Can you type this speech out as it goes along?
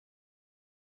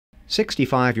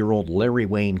65-year-old Larry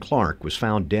Wayne Clark was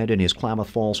found dead in his Klamath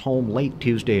Falls home late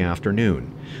Tuesday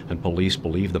afternoon, and police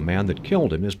believe the man that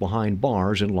killed him is behind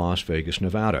bars in Las Vegas,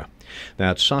 Nevada.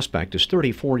 That suspect is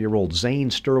 34-year-old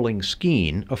Zane Sterling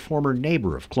Skeen, a former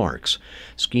neighbor of Clark's.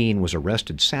 Skeen was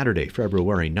arrested Saturday,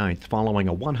 February 9th, following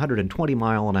a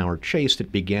 120-mile-an-hour chase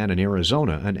that began in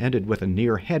Arizona and ended with a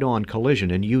near head-on collision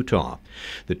in Utah.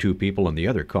 The two people in the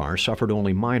other car suffered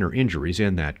only minor injuries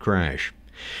in that crash.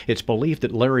 It's believed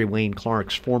that Larry Wayne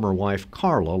Clark's former wife,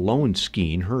 Carla, loaned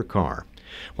Skeen her car.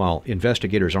 While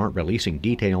investigators aren't releasing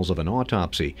details of an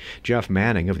autopsy, Jeff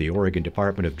Manning of the Oregon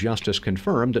Department of Justice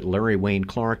confirmed that Larry Wayne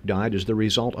Clark died as the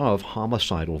result of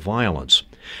homicidal violence.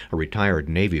 A retired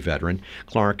Navy veteran,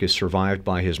 Clark is survived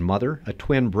by his mother, a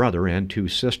twin brother, and two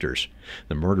sisters.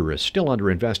 The murder is still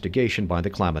under investigation by the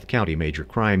Klamath County Major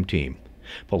Crime Team.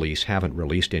 Police haven't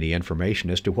released any information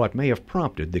as to what may have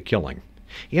prompted the killing.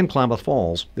 In Klamath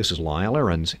Falls, this is Lyle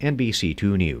Ahrens,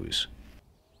 NBC2 News.